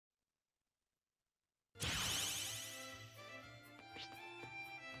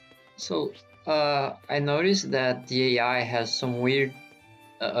So, I noticed that the AI has some weird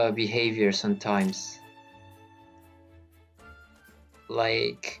behavior sometimes.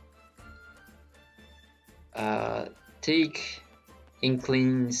 Like, take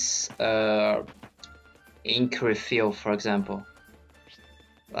Inkling's ink refill, for example.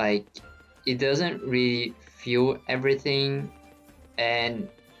 Like, it doesn't really fill everything, and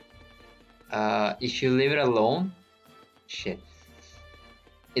if you leave it alone, shit,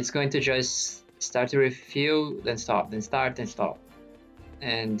 it's going to just start to refill, then stop, then start, then stop,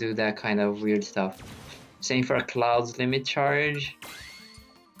 and do that kind of weird stuff. Same for a cloud's limit charge.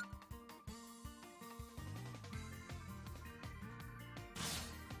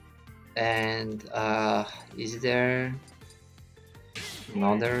 And is there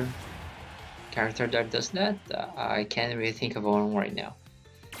another character that does that? I can't really think of one right now.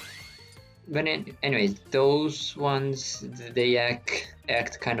 But anyways, those ones, they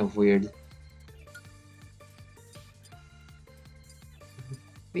act kind of weird.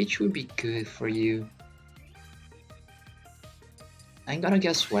 Which would be good for you? I'm gonna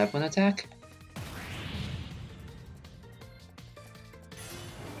guess weapon attack.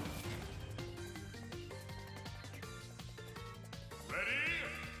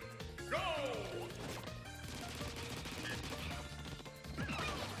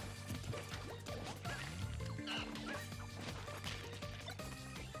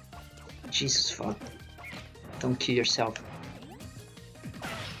 Jesus fuck. Don't kill yourself.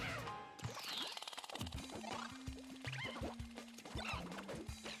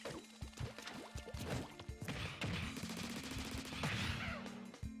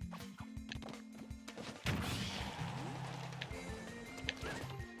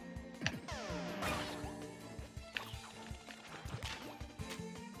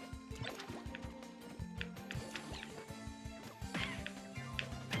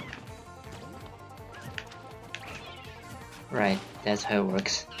 Right, that's how it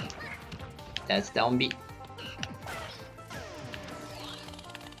works. That's down B.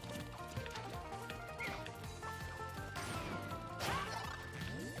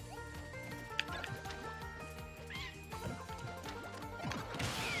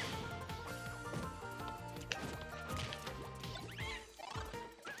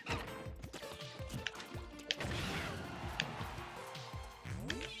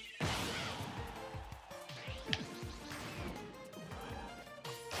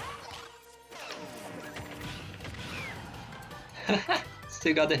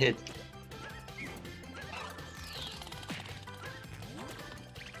 Still got the hit.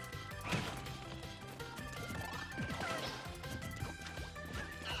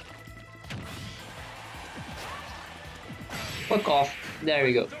 Fuck off. There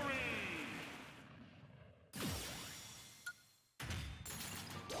we go.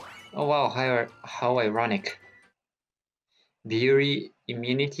 Oh wow, how ironic. Beauty,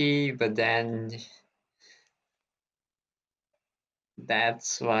 immunity, but then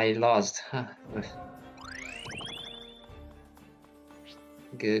that's why I lost.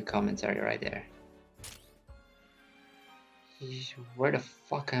 Good commentary right there. Where the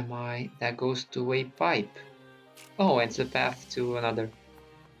fuck am I? That goes to a pipe. Oh, it's a path to another.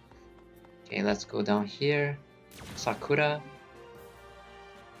 Okay, let's go down here. Sakura.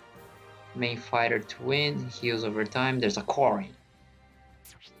 Main fighter to win. Heals over time. There's a quarry.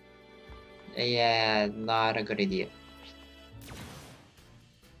 Yeah, not a good idea.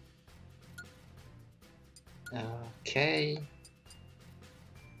 Okay.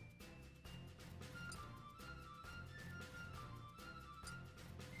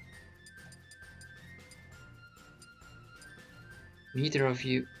 Neither of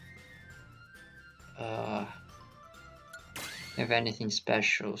you have anything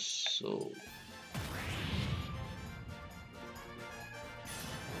special, so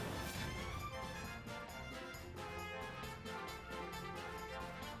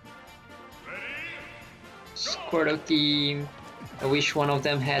Squirtle team. I wish one of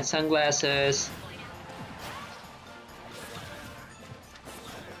them had sunglasses.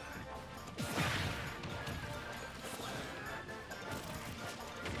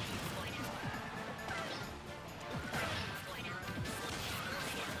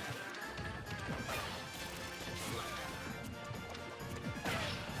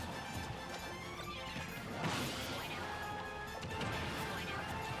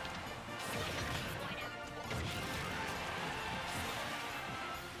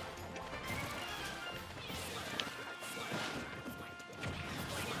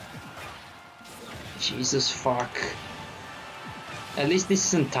 Jesus fuck. At least this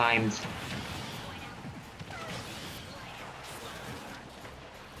isn't timed.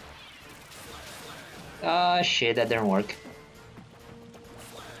 Ah, shit, that didn't work.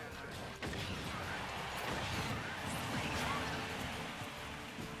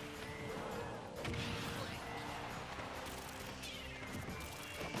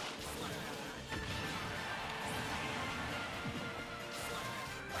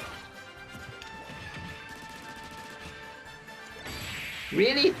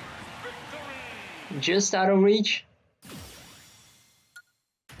 Really? Just out of reach?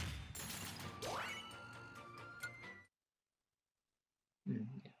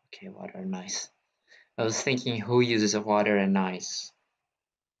 Okay, water and ice. I was thinking who uses water and ice.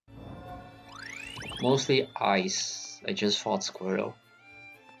 Mostly ice. I just fought Squirtle.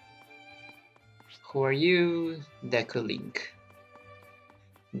 Who are you? Deku Link.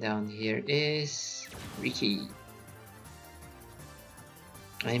 Down here is Ricky.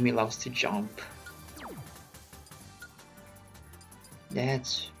 Enemy loves to jump.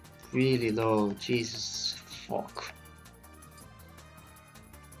 That's really low. Jesus fuck.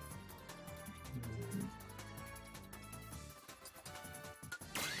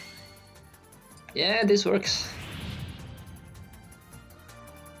 Yeah, this works.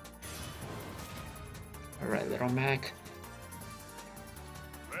 Alright, little Mac.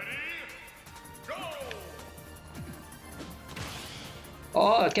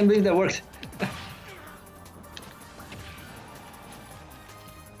 Oh, I can't believe that worked.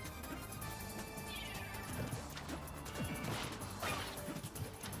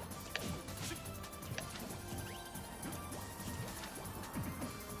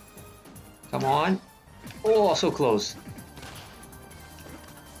 Come on. Oh, so close.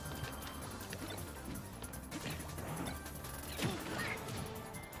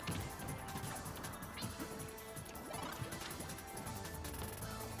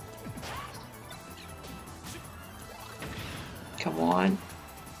 Come on.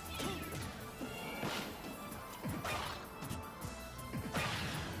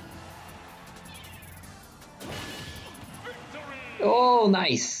 Oh,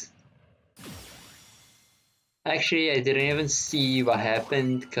 nice. Actually, I didn't even see what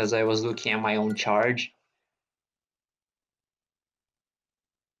happened because I was looking at my own charge.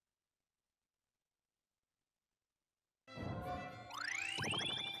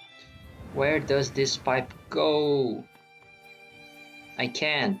 Where does this pipe go? I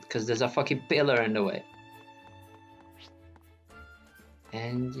can't because there's a fucking pillar in the way.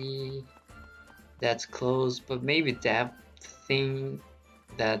 And that's closed, but maybe that thing,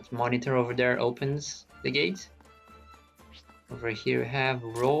 that monitor over there opens the gate. Over here we have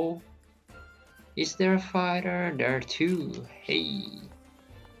roll. Is there a fighter? There are two. Hey.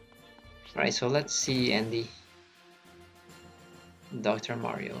 Alright, so let's see Andy. Dr.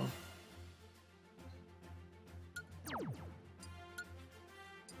 Mario.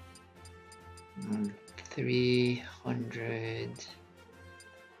 Mm, 300.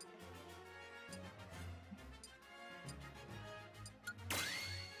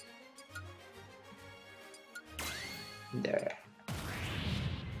 There.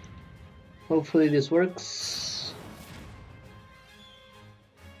 Hopefully this works.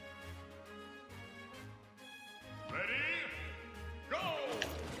 Ready? Go!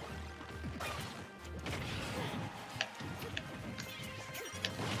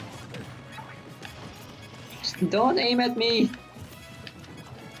 Don't aim at me!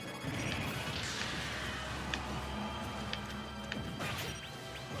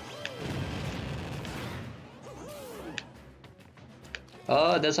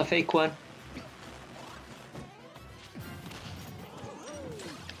 Oh, that's a fake one.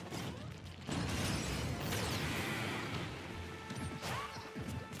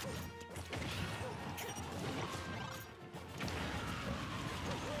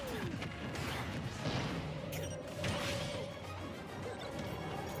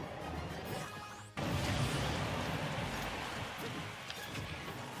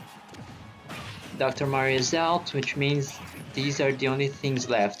 Dr. Mario is out, which means these are the only things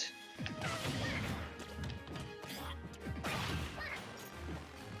left.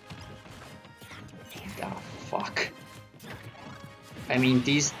 Ah, fuck. I mean,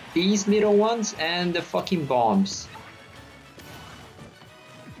 these little ones and the fucking bombs.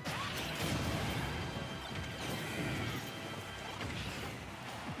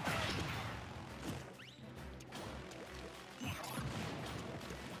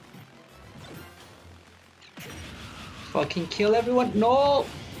 Fucking kill everyone. No!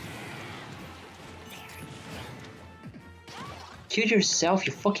 Kill yourself,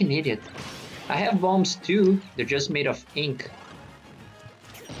 you fucking idiot. I have bombs too. They're just made of ink.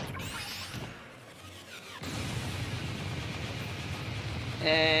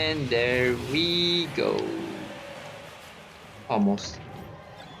 And And there we go. Almost.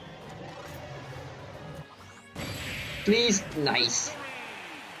 Please, nice.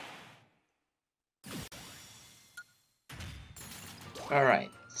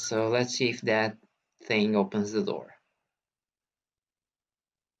 Alright, so let's see if that thing opens the door.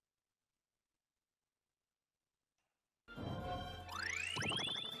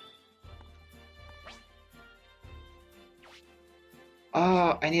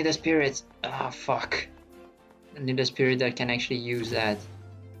 Oh, I need a spirit. Ah, oh, fuck. I need a spirit that can actually use that.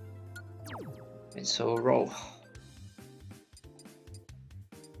 And so roll.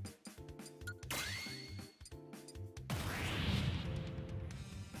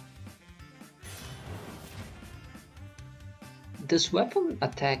 Does weapon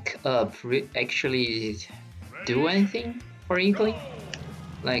attack up actually do anything for Inkling?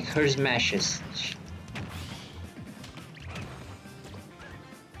 Like her smashes.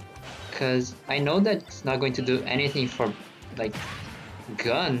 Because I know that it's not going to do anything for like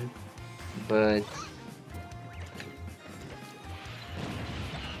gun, but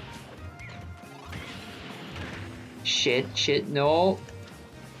shit, no.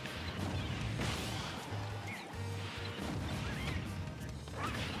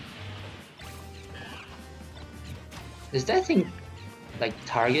 Does that thing like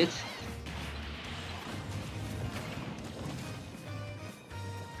target?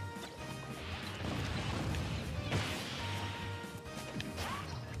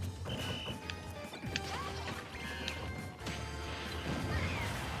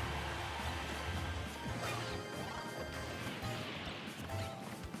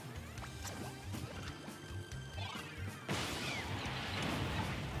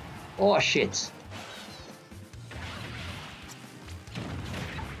 Oh shit.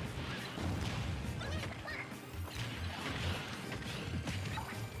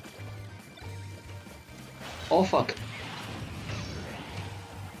 Oh fuck.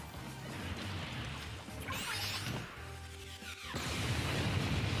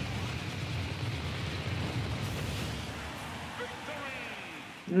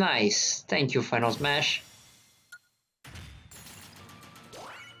 Nice. Thank you, Final Smash.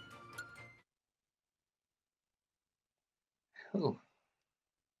 Oh.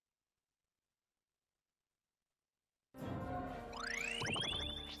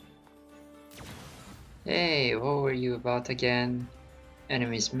 Hey, what were you about again?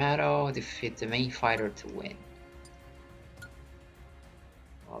 Enemies medal, defeat the main fighter to win.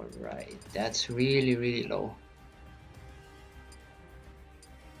 Alright, that's really low.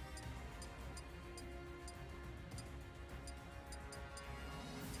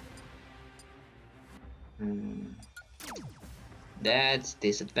 That's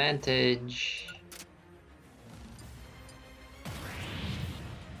disadvantage.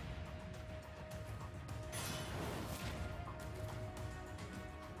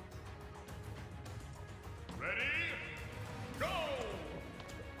 Ready? Go!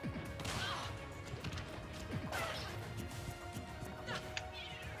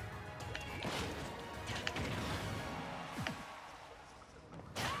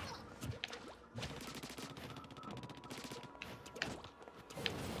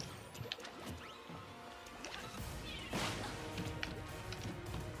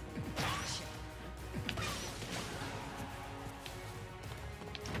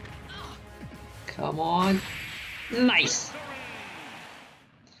 Come on. Nice.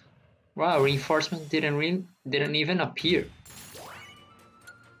 Wow, reinforcement didn't even appear.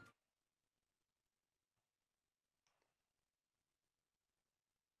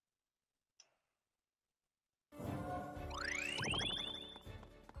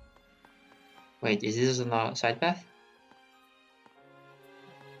 Wait, is this a side path?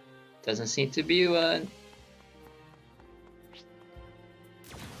 Doesn't seem to be one.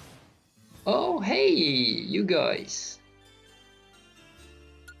 Oh, hey, you guys.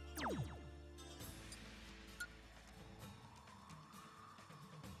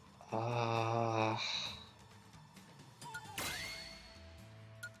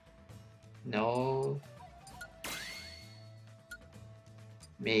 No.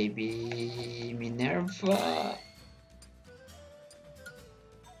 Maybe Minerva?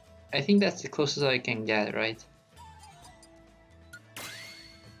 I think that's the closest I can get, right?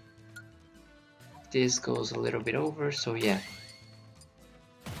 This goes a little bit over, so yeah.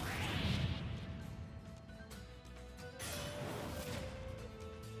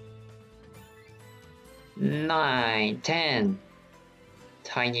 9, 10.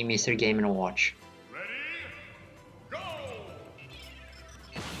 Tiny Mr. Game & Watch. Ready? Go!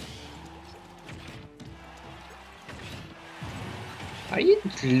 Are you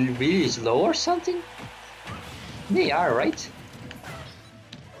really slow or something? They are, right?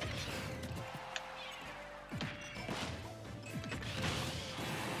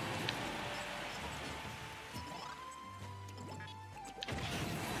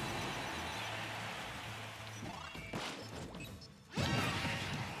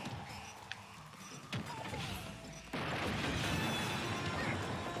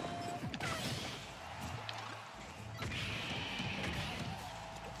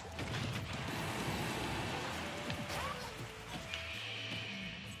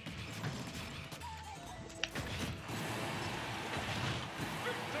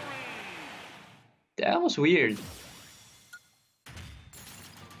 That was weird.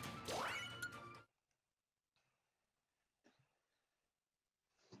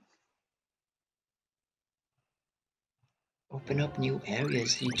 Open up new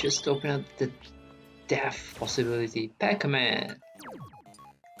areas. You just open up the death possibility. Pac-Man.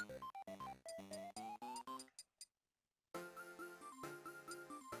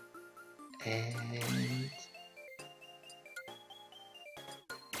 And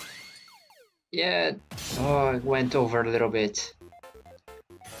yeah, oh, it went over a little bit.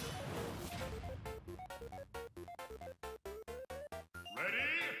 Ready?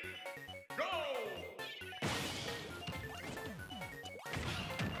 Go!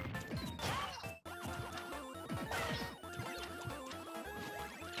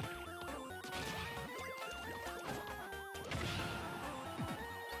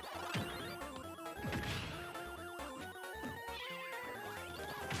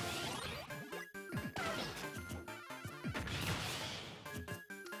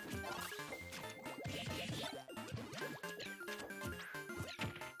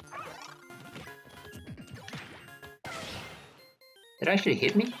 Did it actually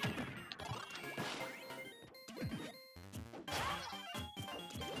hit me?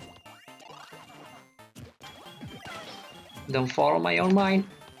 Don't follow my own mind.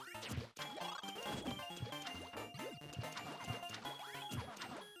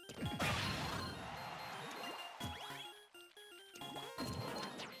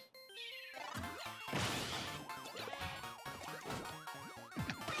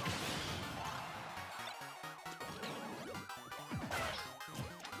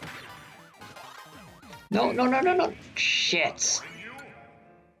 No, no, no, no, no. Shit.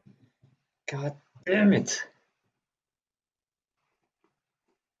 God damn it.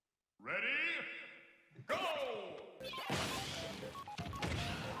 Ready? Go!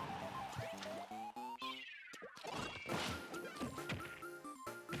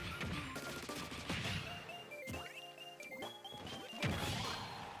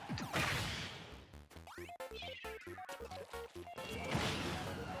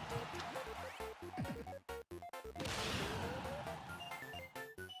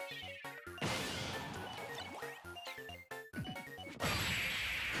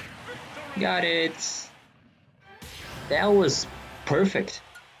 Got it. That was perfect.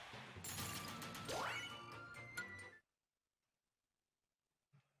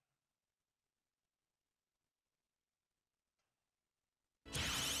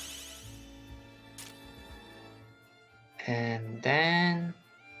 And then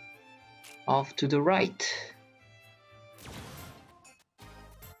off to the right.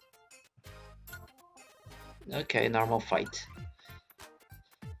 Okay, normal fight.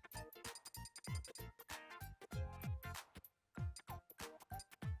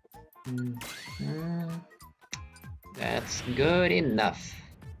 That's good enough.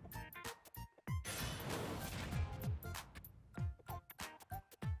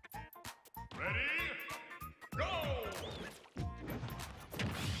 Ready? Go!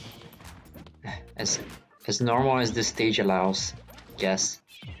 As as normal as the stage allows. Yes.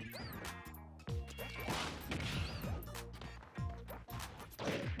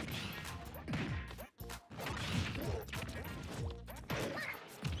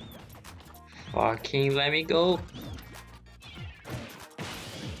 Fucking let me go.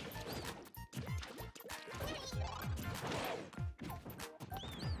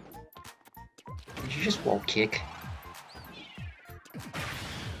 Did you just wall kick?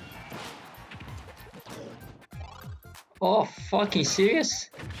 Oh, fucking serious?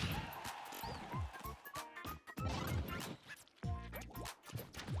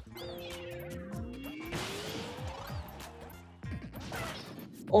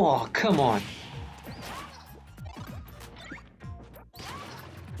 Oh, come on.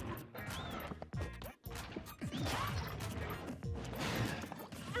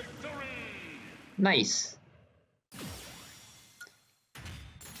 Nice.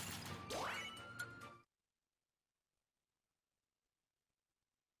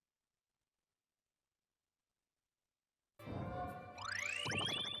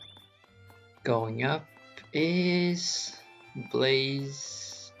 Going up is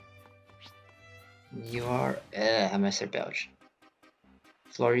Blaze. You are Master Belch.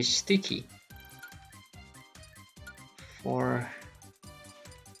 Floor is sticky.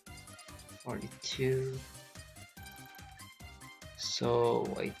 442. So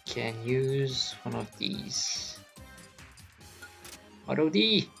I can use one of these. Auto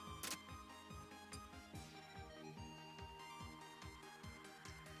D.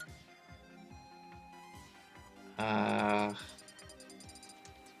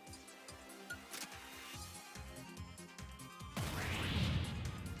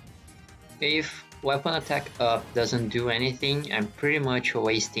 If weapon attack up doesn't do anything, I'm pretty much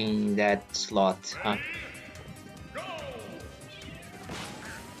wasting that slot, huh? Go!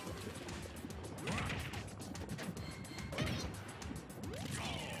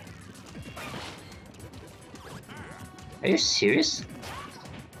 Are you serious?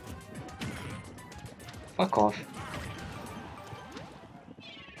 Fuck off.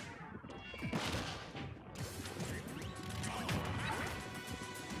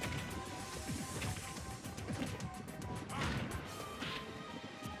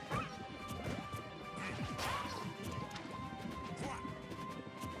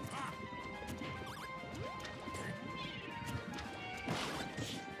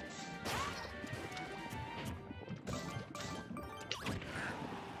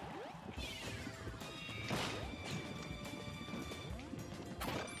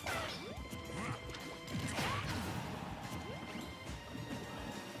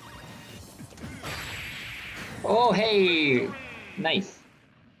 Oh, hey! Nice.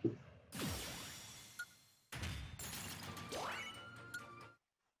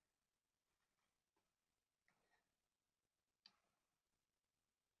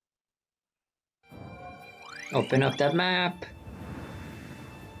 Open up that map.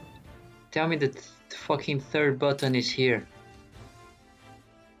 Tell me the fucking third button is here.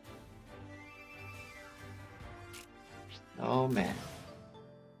 Oh man.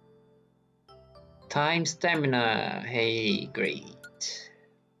 Time stamina. Hey, great.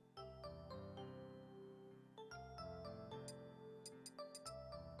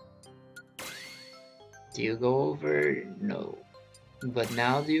 Do you go over? No. But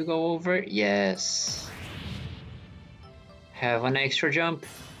now do you go over? Yes. Have an extra jump.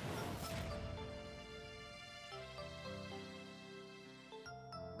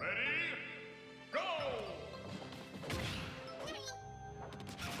 Ready? Go!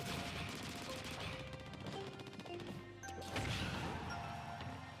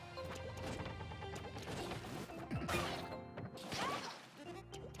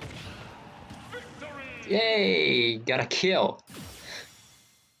 Victory! Yay! Got a kill.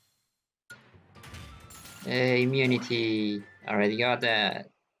 Immunity. Already got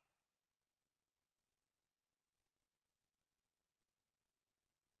that.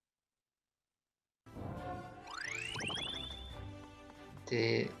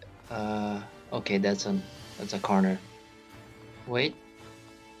 The okay, that's a corner. Wait.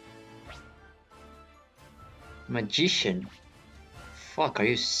 Magician. Fuck, are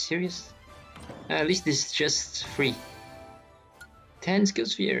you serious? At least this is just free. 10 skill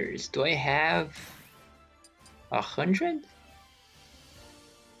spheres. Do I have 100?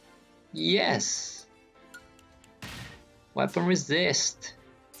 Yes. Weapon resist.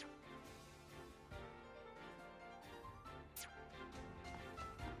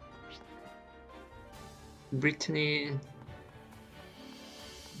 Brittany.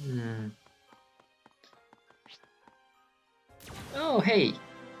 Oh, hey.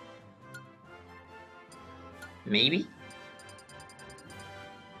 Maybe?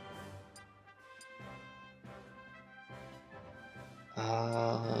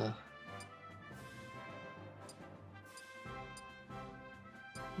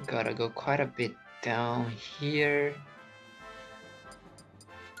 Gotta go quite a bit down here.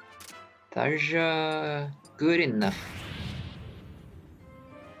 Tarja, good enough.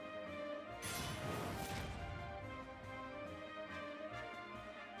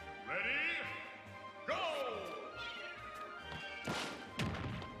 Ready? Go!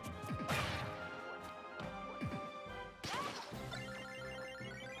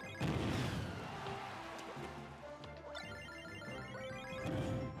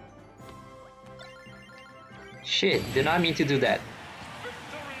 Shit, did not mean to do that.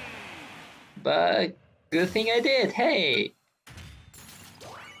 Victory! But good thing I did, hey!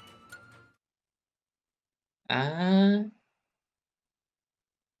 Uh,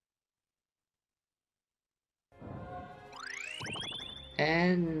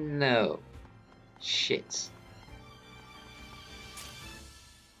 and no. Shit.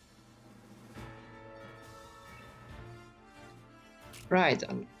 Right,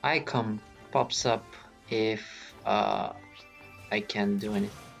 an icon pops up if I can't do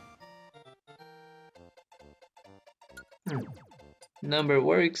anything. Number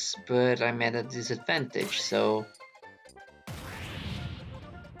works, but I'm at a disadvantage, so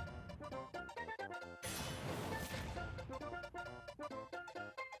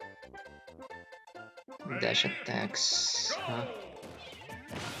dash attacks. Huh?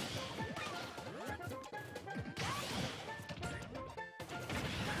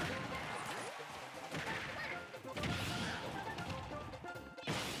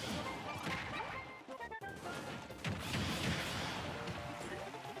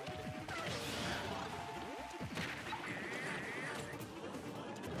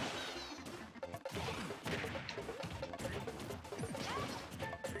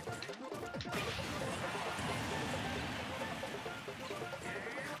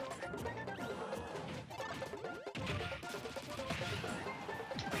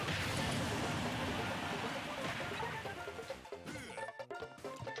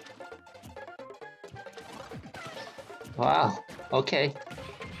 Wow, okay.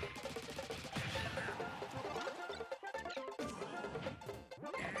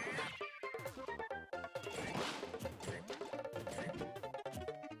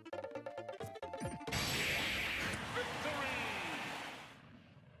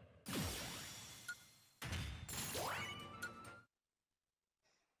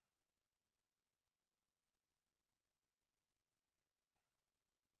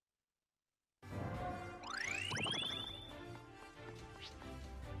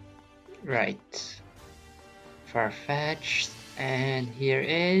 Right. Farfetched, and here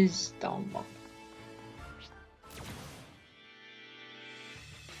is Download.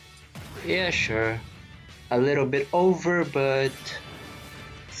 Yeah, sure. A little bit over, but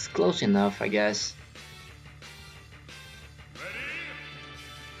it's close enough, I guess.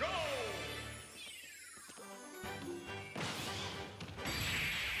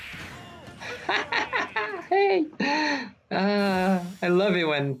 Hey! I love it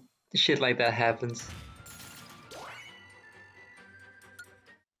when shit like that happens.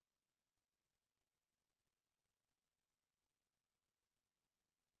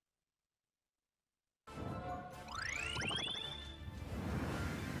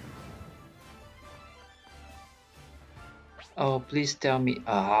 Oh, please tell me.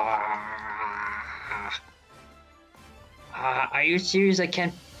 Are you serious? I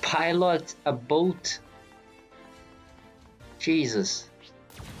can't pilot a boat? Jesus.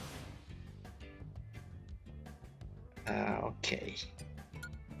 Okay.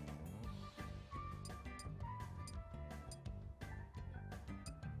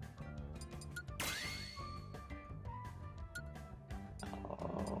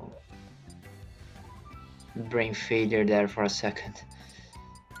 Oh. Brain failure there for a second.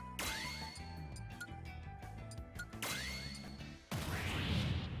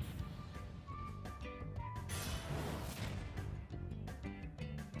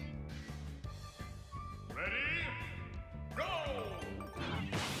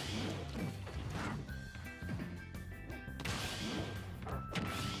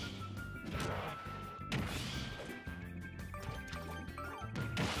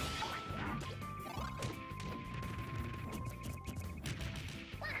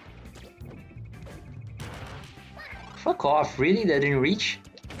 Fuck off, really? That didn't reach?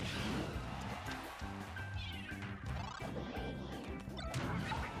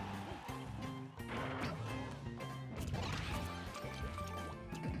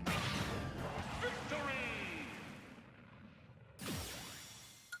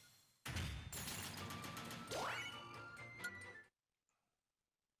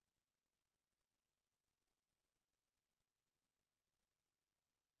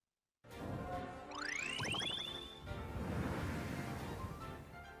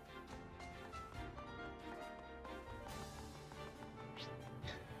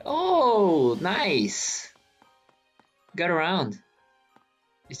 Oh, nice. Got around.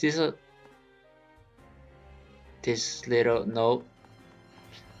 Is this a... This little... No.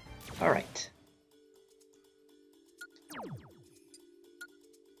 Alright.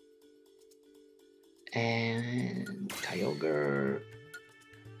 And... Kyogre...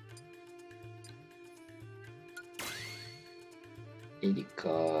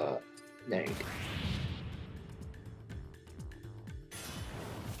 Indica... There you go.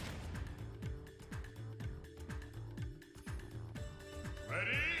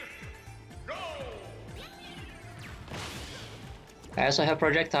 I also have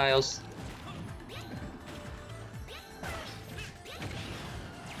projectiles.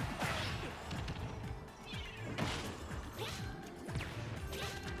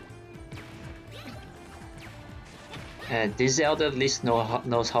 This Zelda at least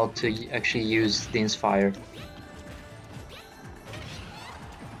knows how to actually use Din's Fire.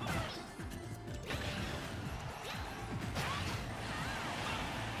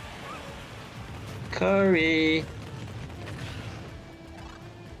 Curry!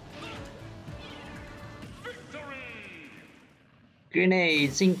 Victory!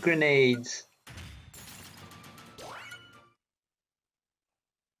 Grenades! Ink grenades!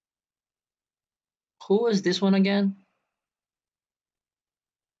 Who was this one again?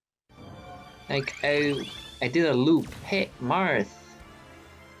 Like, I did a loop. Hey, Marth!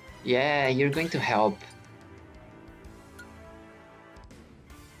 Yeah, you're going to help.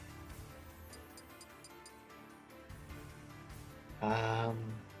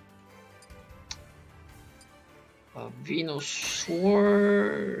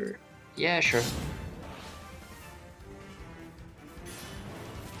 Venusaur. Yeah, sure.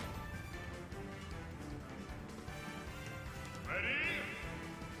 Ready?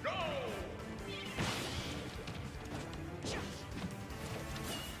 Go!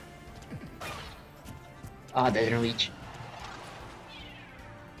 Ah, that didn't reach.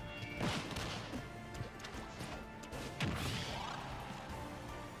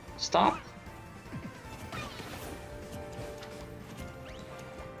 Stop.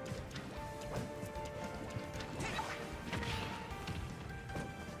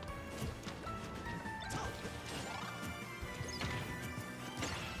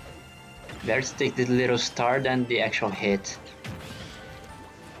 Better take the little star than the actual hit.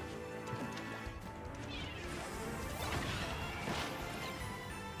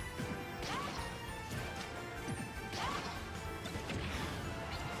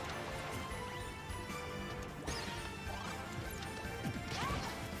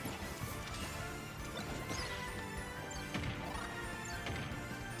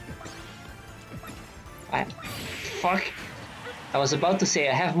 Fuck. I was about to say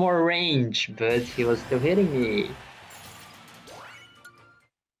I have more range, but he was still hitting me.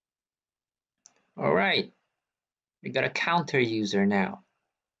 Alright. We got a counter user now.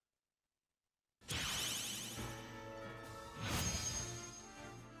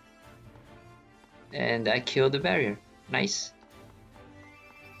 And I killed the barrier. Nice.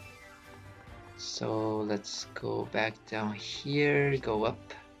 So let's go back down here, go up.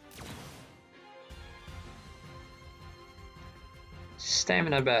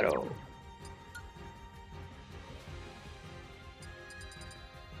 Stamina battle.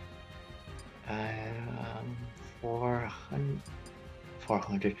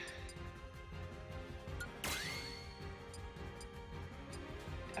 400.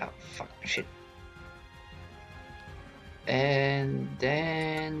 Oh, fuck, shit. And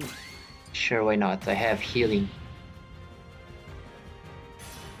then... Sure, why not? I have healing.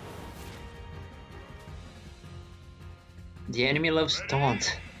 The enemy loves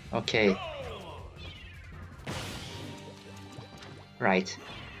taunt. Okay. Right.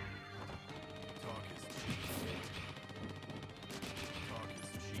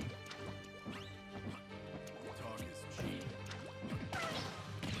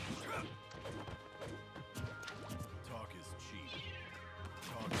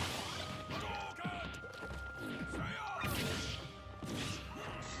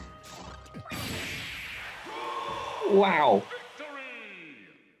 Wow!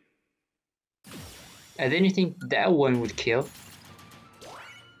 I didn't think that one would kill.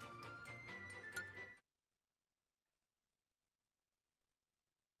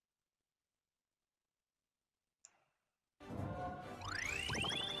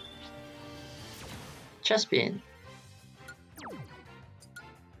 Chestpin.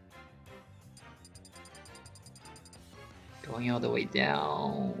 Going all the way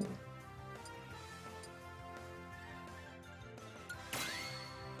down.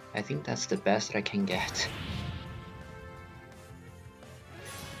 I think that's the best that I can get.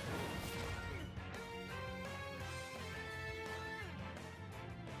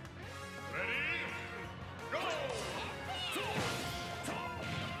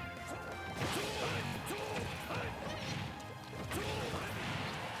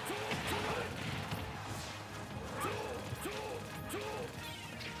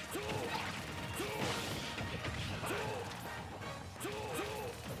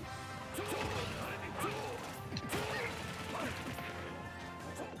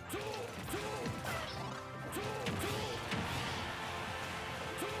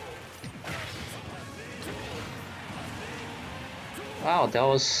 Wow,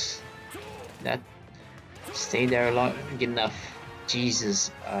 that stayed there long enough.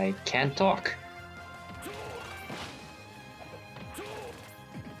 Jesus, I can't talk.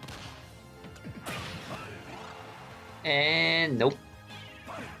 And nope.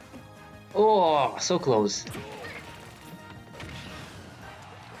 Oh, so close.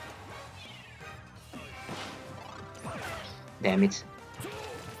 Damn it.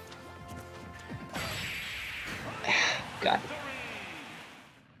 Got it.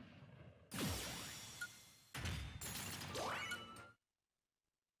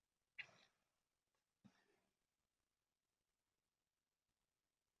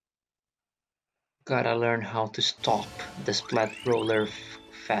 Gotta learn how to stop the splat roller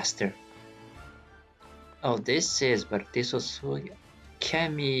faster. Oh, but this was so...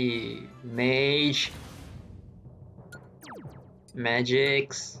 Kami... Mage...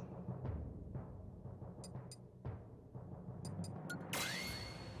 Magics...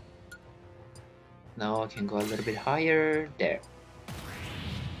 Now I can go a little bit higher. There.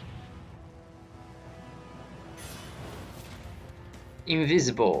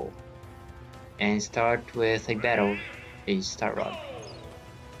 Invisible. And start with a battle. A start run.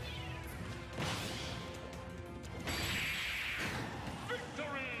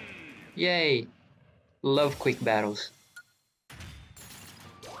 Yay! Love quick battles.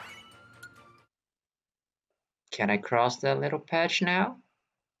 Can I cross that little patch now?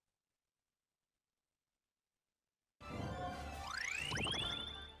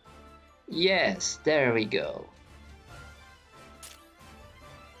 Yes, there we go.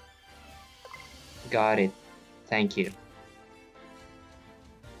 Got it. Thank you.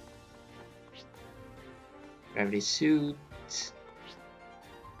 Gravity suit.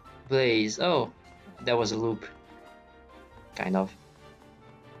 Blaze. Oh, that was a loop. Kind of.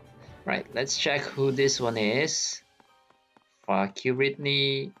 Right, let's check who this one is. Fuck you,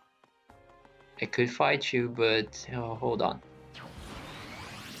 Brittany. I could fight you, but oh, hold on.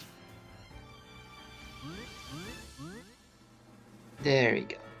 There we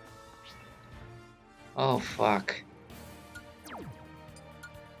go. Oh, fuck.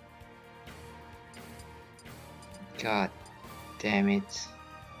 God damn it.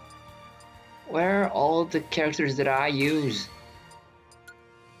 Where are all the characters that I use?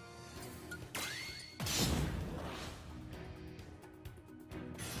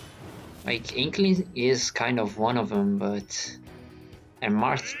 Like, Inkling is kind of one of them, but I'm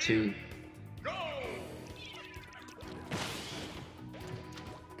marked too.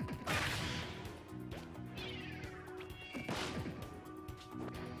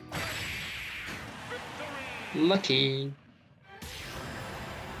 Lucky.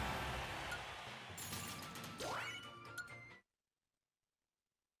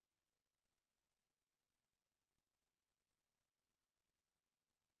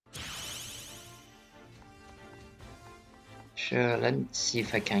 Sure, let's see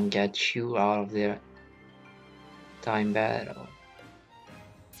if I can get you out of the time battle.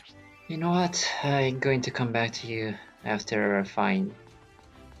 You know what? I'm going to come back to you after I find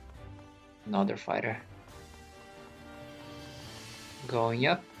another fighter. Going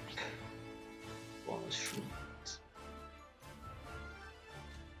up.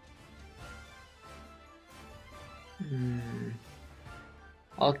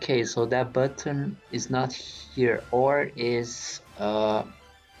 Okay, so that button is not here, or is on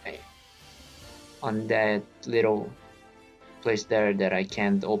that little place there that I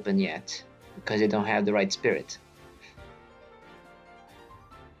can't open yet because I don't have the right spirit.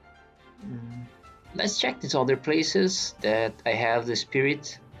 Let's check these other places that I have the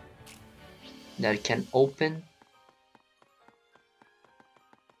spirit that can open.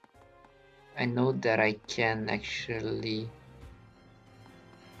 I know that I can actually...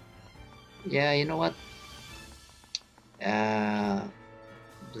 Yeah, you know what?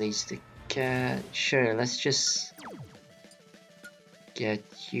 Blaze the cat. Sure, let's just get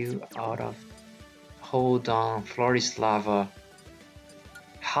you out of... Hold on, floor is lava.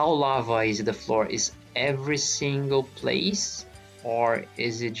 How lava is the floor? Is every single place? Or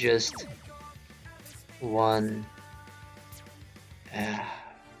is it just one?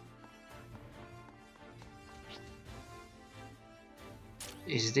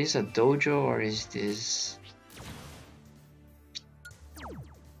 Is this a dojo or is this...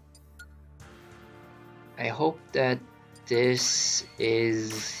 I hope that this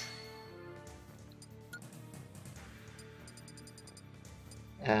is...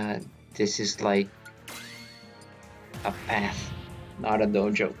 this is like a path, not a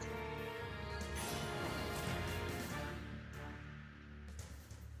dojo.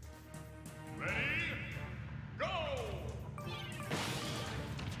 Ready, go!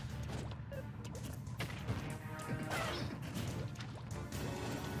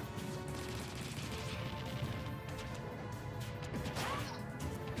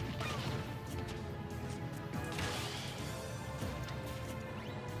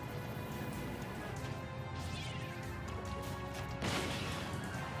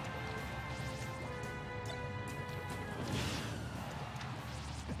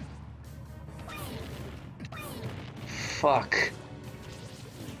 Fuck.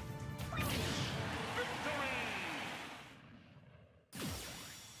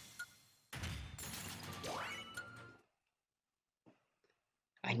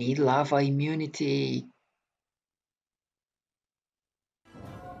 I need lava immunity.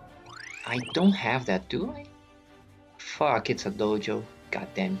 I don't have that, do I? Fuck, it's a dojo.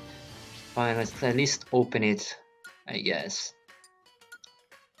 Goddamn. Fine, let's at least open it, I guess.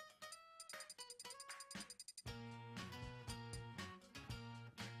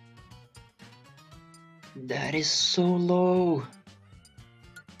 That is so low.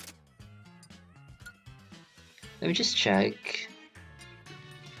 Let me just check.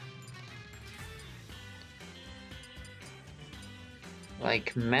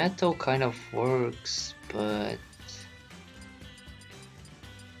 Like, metal kind of works, but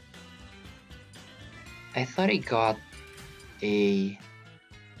I thought I got a...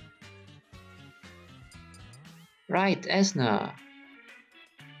 Right, Esna.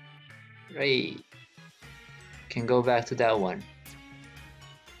 Right. Can go back to that one.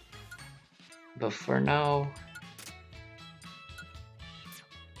 But for now...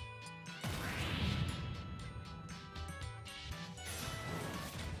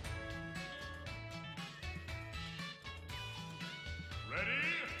 Ready?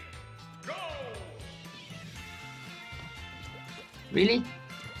 Go! Really?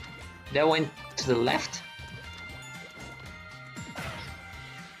 That went to the left?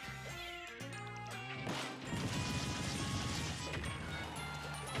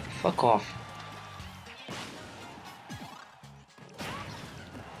 Fuck off.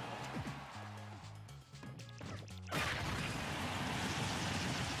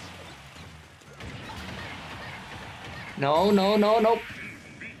 No, no, no, no.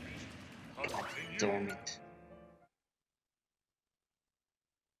 God damn it.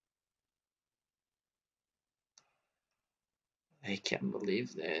 I can't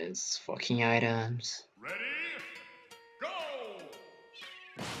believe this. Fucking items. Ready? Go!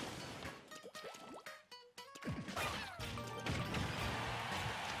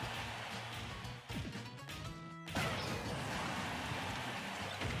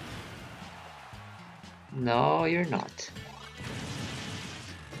 No, you're not.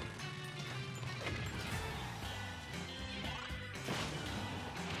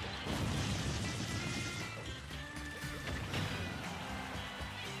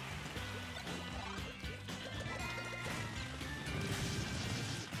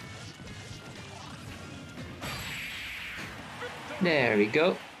 There we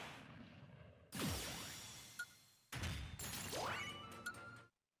go.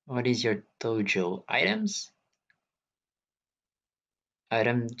 What is your dojo? Items?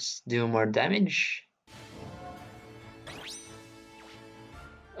 Items do more damage?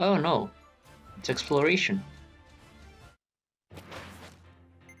 Oh no, it's exploration.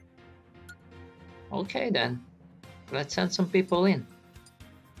 Okay then, let's send some people in.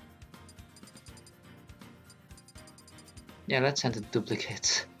 Yeah, let's send the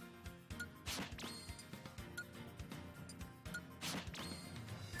duplicates.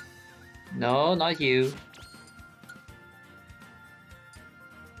 No, not you.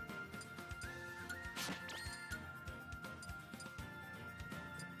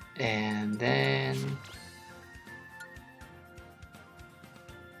 And then...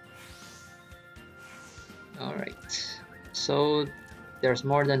 Alright, so there's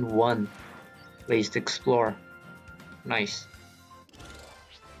more than one place to explore. Nice.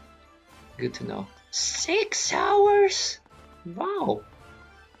 Good to know. 6 hours? Wow.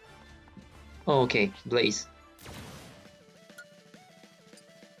 Okay, Blaze.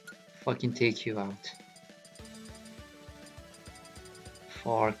 Fucking take you out.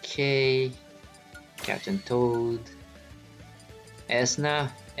 4K. Captain Toad.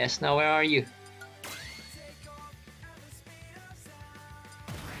 Esna. Esna, where are you?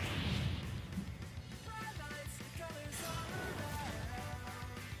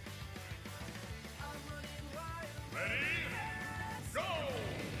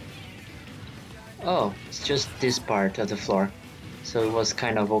 Oh, it's just this part of the floor, so it was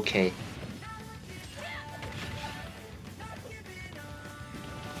kind of okay.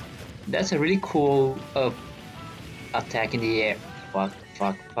 That's a really cool attack in the air. Fuck,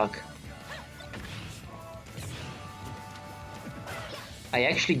 fuck, fuck. I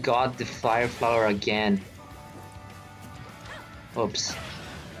actually got the fire flower again. Oops.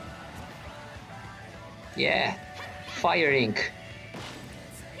 Yeah, fire ink.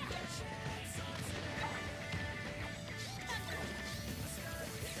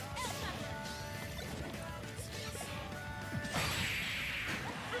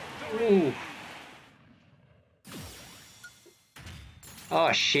 Ooh.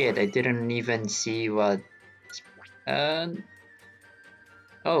 Oh shit, I didn't even see what... oh,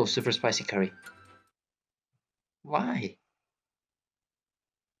 super spicy curry. Why?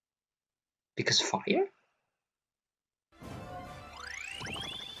 Because fire?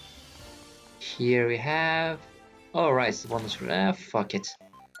 Here we have... Oh right, it's the bonus for... fuck it.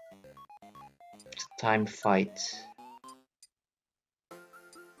 It's a time fight.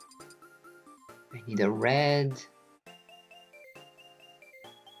 I need a red.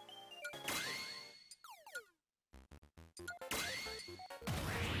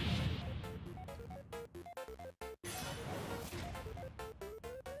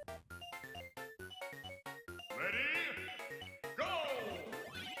 Ready? Go!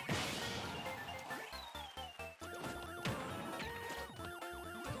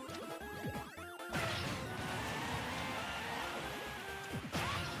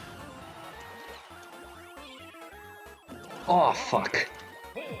 Oh fuck.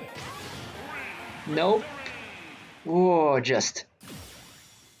 Nope. Whoa, just...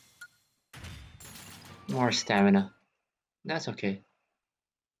 more stamina. That's okay.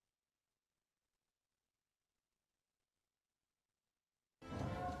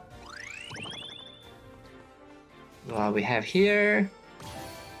 What we have here...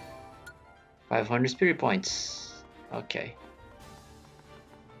 500 spirit points. Okay.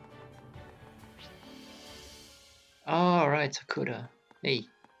 Alright, Sakura. Hey.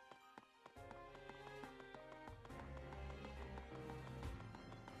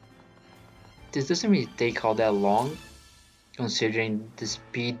 This doesn't really take all that long, considering the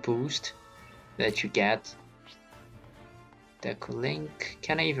speed boost that you get. Deco Link.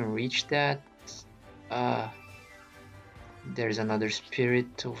 Can I even reach that? There's another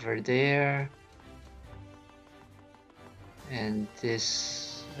spirit over there. And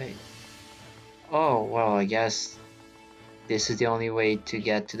this... wait. Oh, well, I guess this is the only way to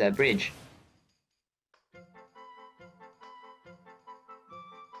get to that bridge.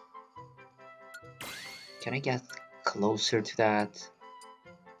 Can I get closer to that?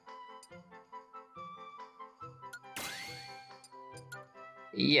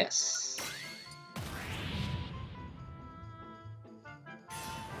 Yes.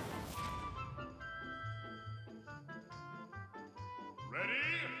 Ready?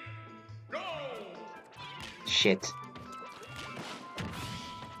 Go! Shit.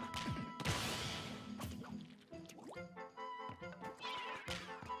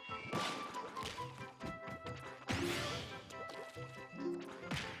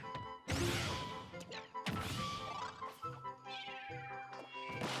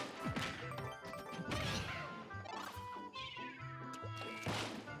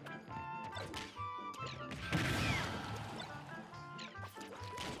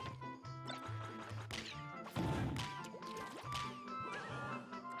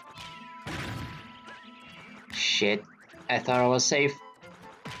 Shit. I thought I was safe.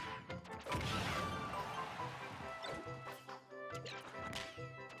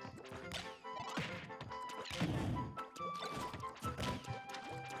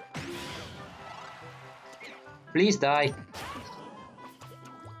 Please die.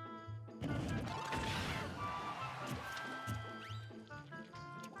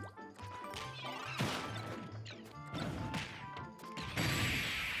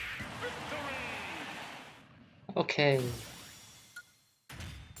 Okay.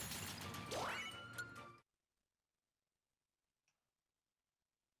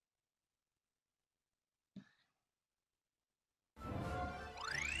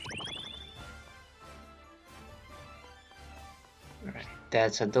 Alright,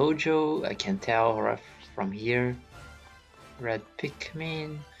 that's a dojo. I can tell right from here. Red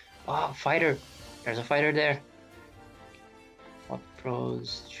Pikmin. Oh, fighter. There's a fighter there. What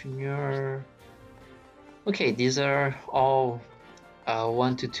pros? Junior. Okay, these are all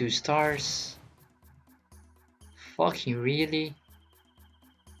 1 to 2 stars. Fucking really?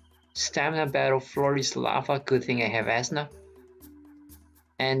 Stamina battle, floor is lava. Good thing I have Asna.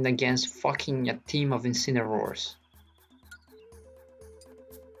 And against fucking a team of Incineroars.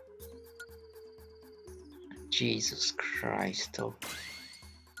 Jesus Christ, though.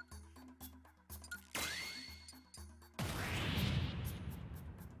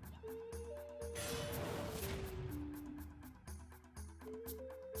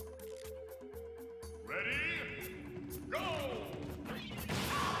 Ready? Go!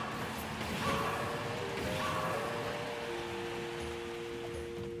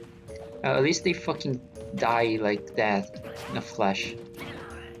 At least they fucking die like that in a flash.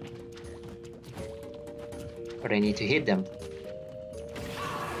 But I need to hit them.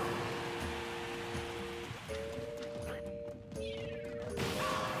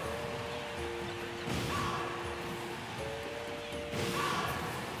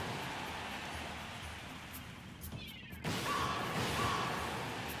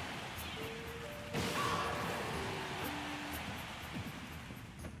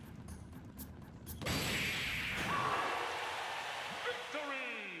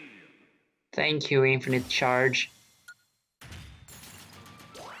 Thank you, infinite charge.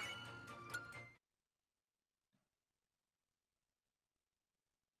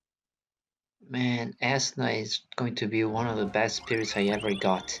 Man, Asna is going to be one of the best spirits I ever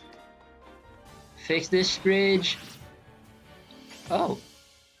got. Fix this bridge! Oh.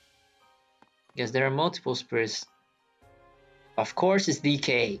 Guess there are multiple spirits. Of course it's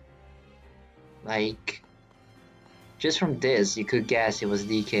DK. Like, just from this, you could guess it was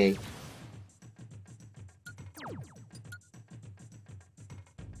DK.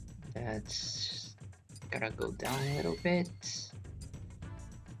 That's gotta go down a little bit.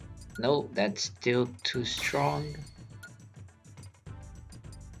 No, that's still too strong.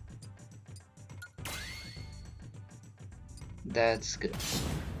 That's good.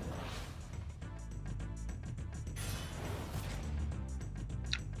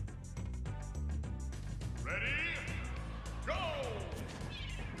 Ready? Go!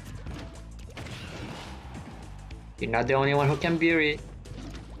 You're not the only one who can beat it.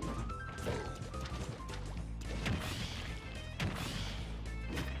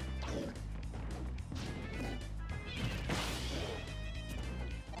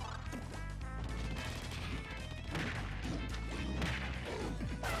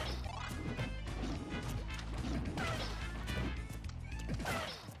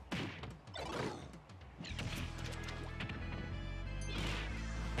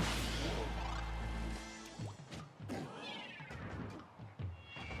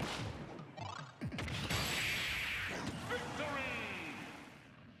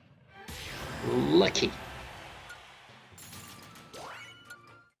 Lucky.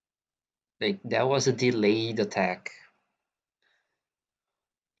 Like, that was a delayed attack.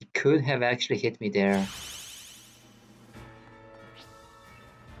 It could have actually hit me there.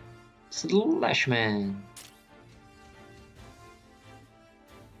 Slashman.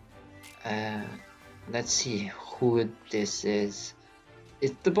 Uh, let's see who this is.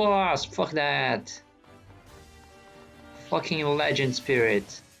 It's the boss! Fuck that! Fucking legend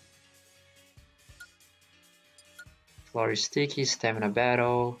spirit. Floor is sticky, stamina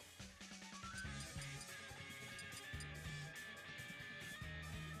battle.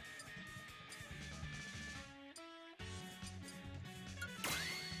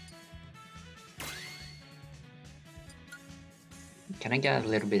 Can I get a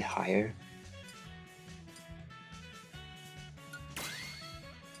little bit higher?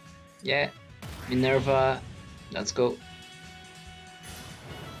 Yeah, Minerva, let's go.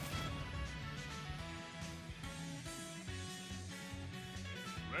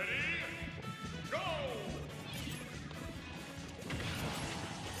 Ready? Go!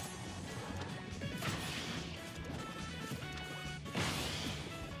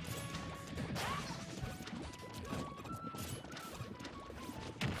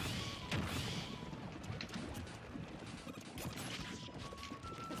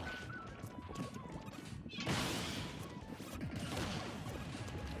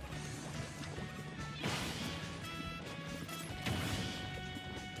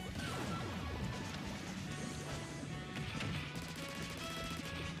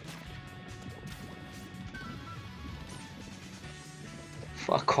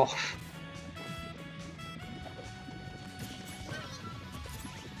 Fuck off.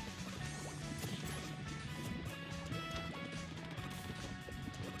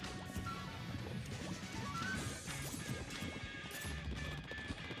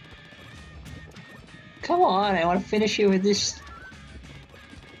 Come on, I want to finish you with this.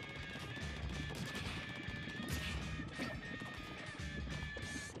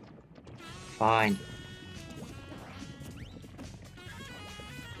 Fine.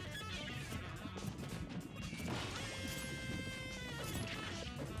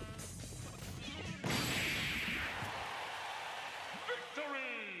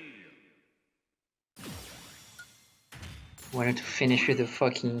 Wanted to finish with a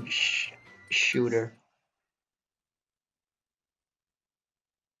fucking shooter.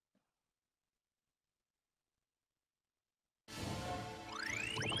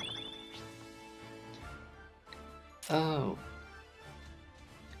 Oh.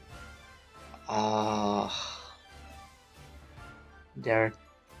 There are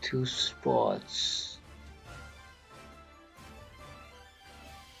two spots.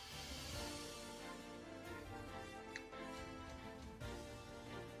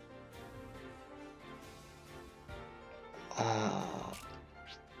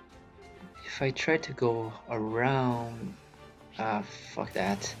 If I try to go around, fuck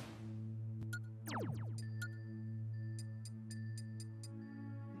that.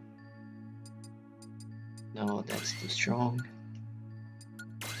 No, that's too strong.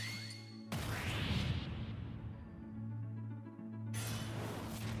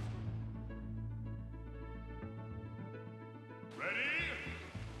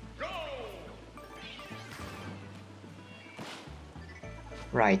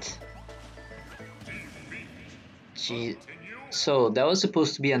 Right. Defeat. Gee. Continue. So that was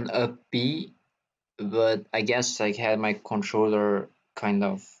supposed to be an up B, but I guess I had my controller kind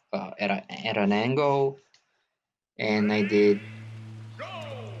of at an angle, and I Ready? did Go!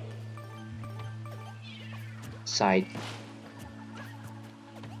 side.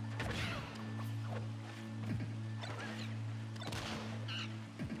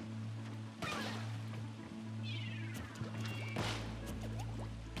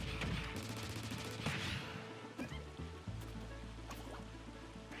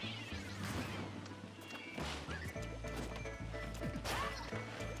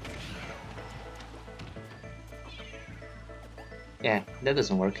 Yeah, that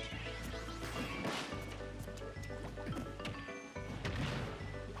doesn't work.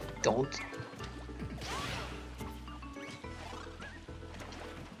 Don't.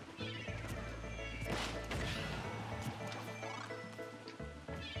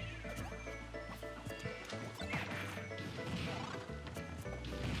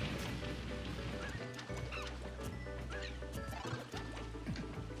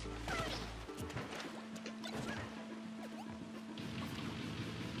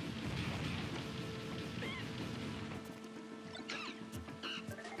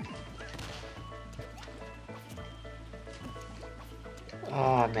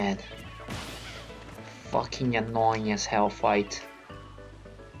 Oh man. Fucking annoying as hell fight.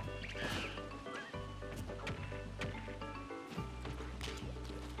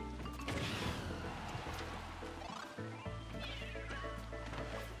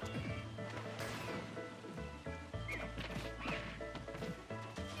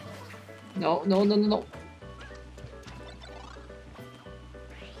 No, no, no, no, no.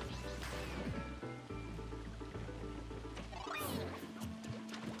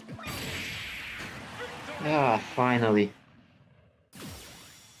 Ah, finally.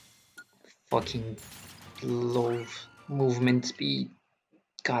 Fucking low movement speed.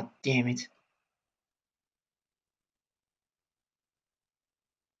 God damn it.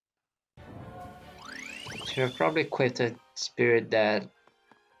 Should have probably equipped a spirit that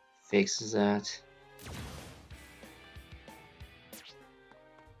fixes that.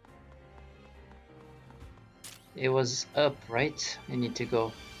 It was up, right? I need to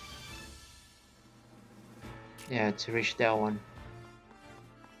go. Yeah, to reach that one.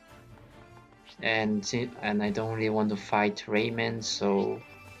 And I don't really want to fight Rayman, so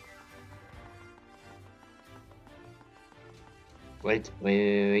wait.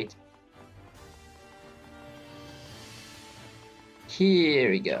 Here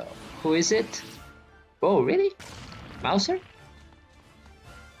we go. Who is it? Oh, really? Mouser?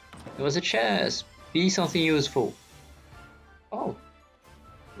 It was a chest. Be something useful. Oh,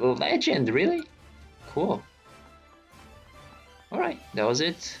 legend, really? Cool. Alright, that was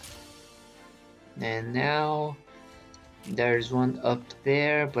it. And now there's one up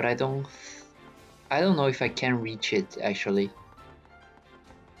there, but I don't know if I can reach it actually.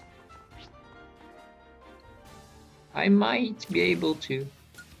 I might be able to.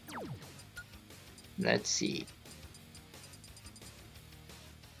 Let's see.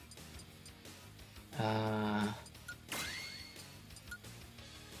 Uh,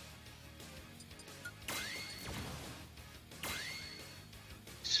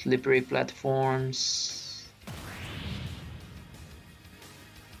 Slippery platforms.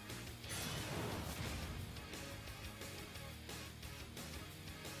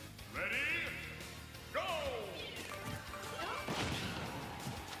 Ready? Go!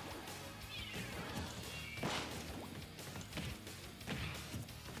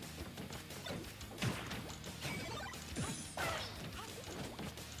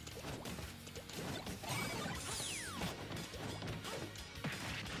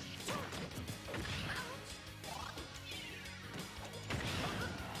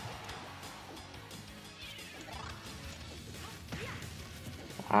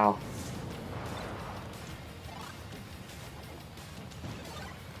 Wow.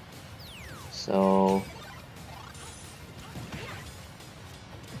 So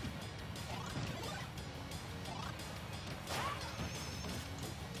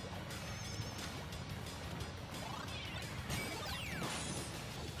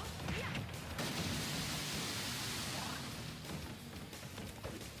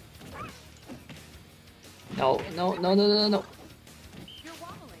no, no, no, no, no, no. You're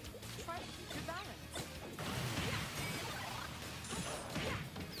wobbling. Try to keep your balance.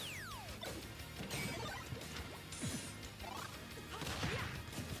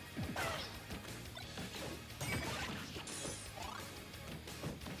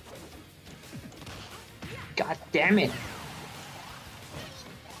 God damn it.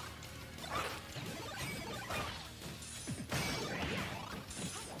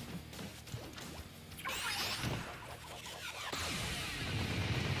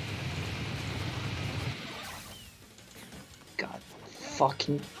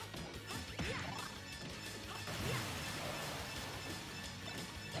 fucking...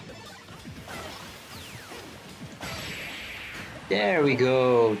 There we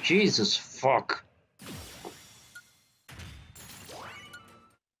go. Jesus fuck.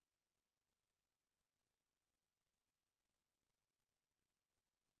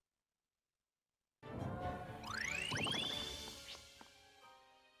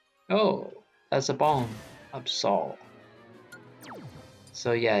 Oh, that's a bomb. Absol.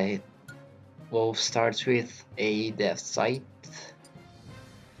 So yeah, Wolf starts with a death sight.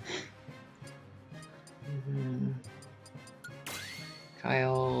 Mhm.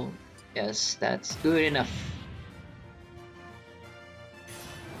 Kyle, yes, that's good enough.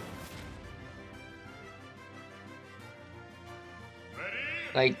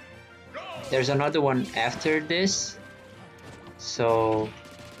 Like, there's another one after this, so...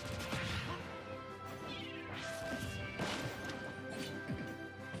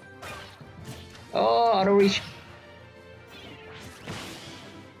 Oh, auto reach.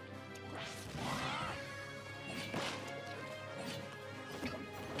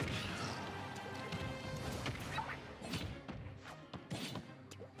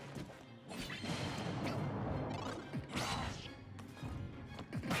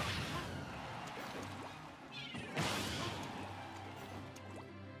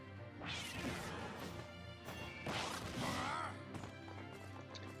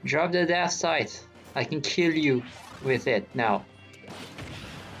 Drop the death sight. I can kill you with it now.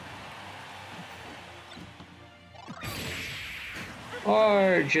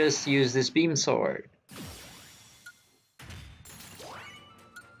 Or just use this beam sword.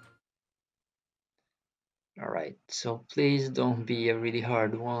 Alright, so please don't be a really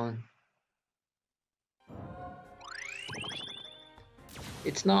hard one.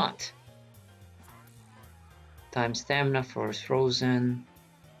 It's not. Time stamina for frozen.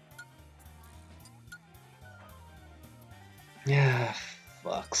 Yeah,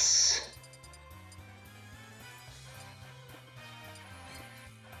 fucks.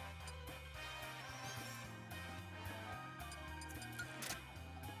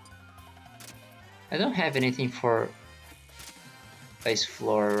 I don't have anything for ice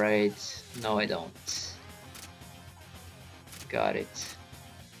floor, right? No, I don't. Got it.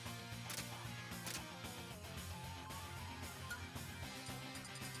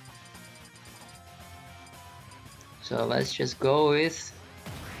 So let's just go with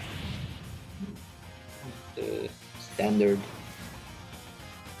the standard.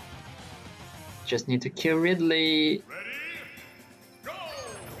 Just need to kill Ridley.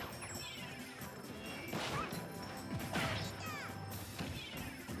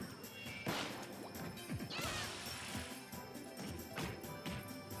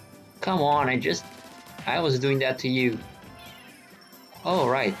 Come on, I was doing that to you. Oh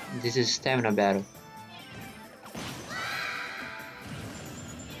right, this is stamina battle.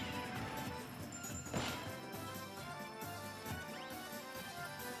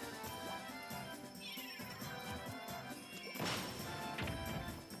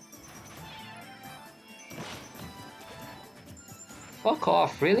 Fuck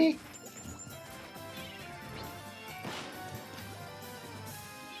off, really?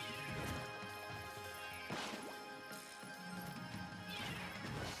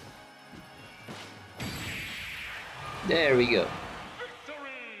 There we go.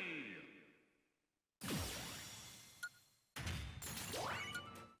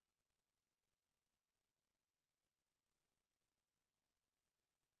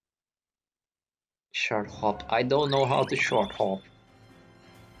 Short hop. I don't know how to short hop.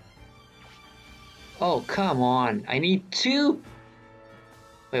 Oh, come on. I need two.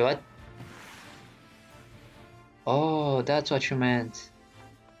 Wait, what? Oh, that's what you meant.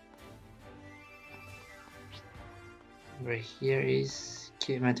 Right here is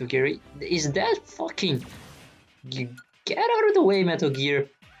Metal Gear. Is that fucking... You get out of the way, Metal Gear.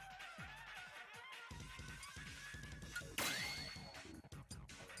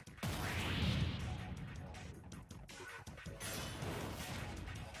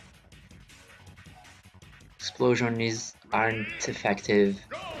 Explosions aren't effective.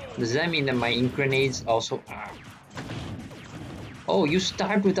 Does that mean that my ink grenades also are? Oh, you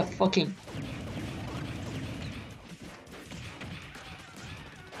start with a fucking...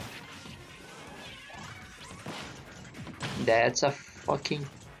 That's a fucking...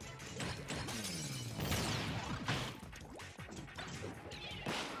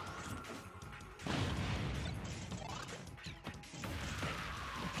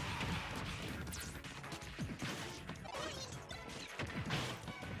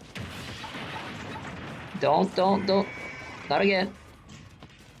 Don't. Not again.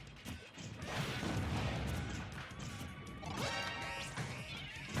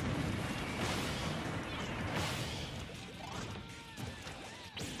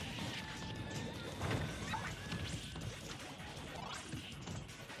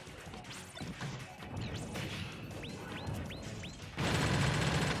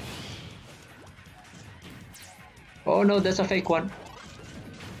 Oh no, that's a fake one.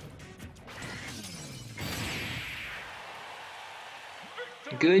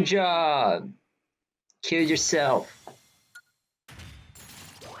 Good job. Kill yourself.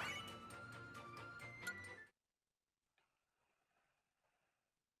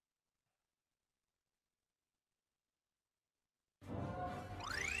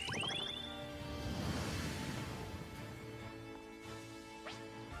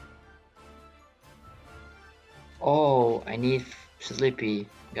 Oh, I need Sleepy.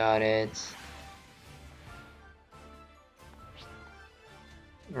 Got it.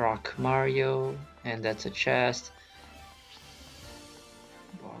 Rock Mario, and that's a chest.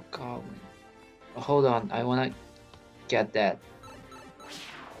 Oh, Goblin. Oh, hold on, I wanna get that.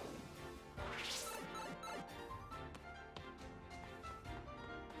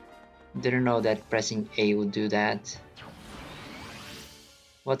 Didn't know that pressing A would do that.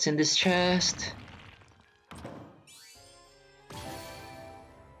 What's in this chest?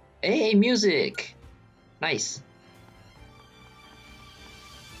 Hey, music! Nice.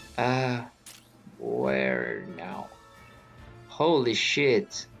 Where now? Holy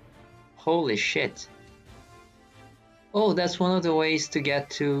shit. Holy shit. Oh, that's one of the ways to get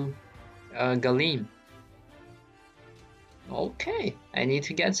to Galim. Okay, I need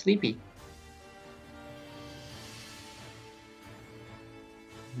to get sleepy.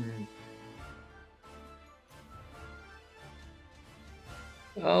 Hmm.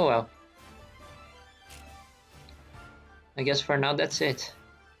 Oh well. I guess for now that's it.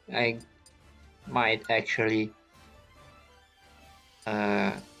 I might actually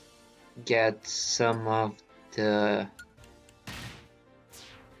uh, get some of the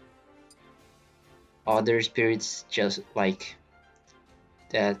other spirits just like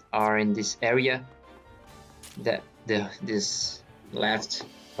that are in this area, that this left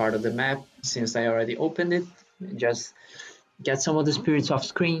part of the map, since I already opened it. Just get some of the spirits off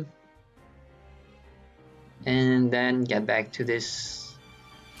screen and then get back to this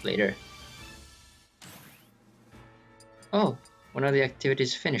later. Oh, one of the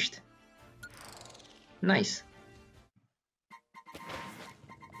activities finished. Nice.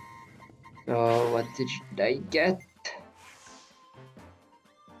 So what did I get?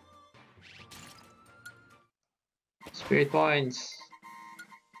 Spirit points.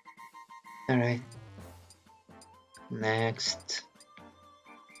 Alright. Next.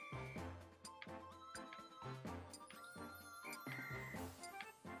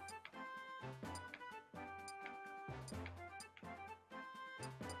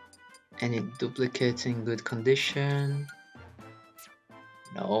 Any duplicates in good condition?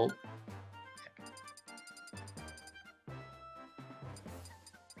 No.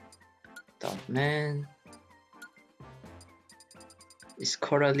 Top man. Is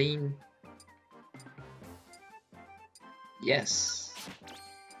Coraline? Yes.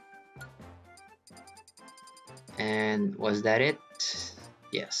 And was that it?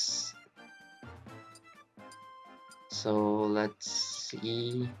 Yes. So let's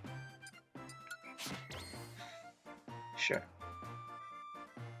see. Sure.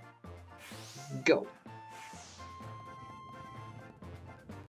 Go.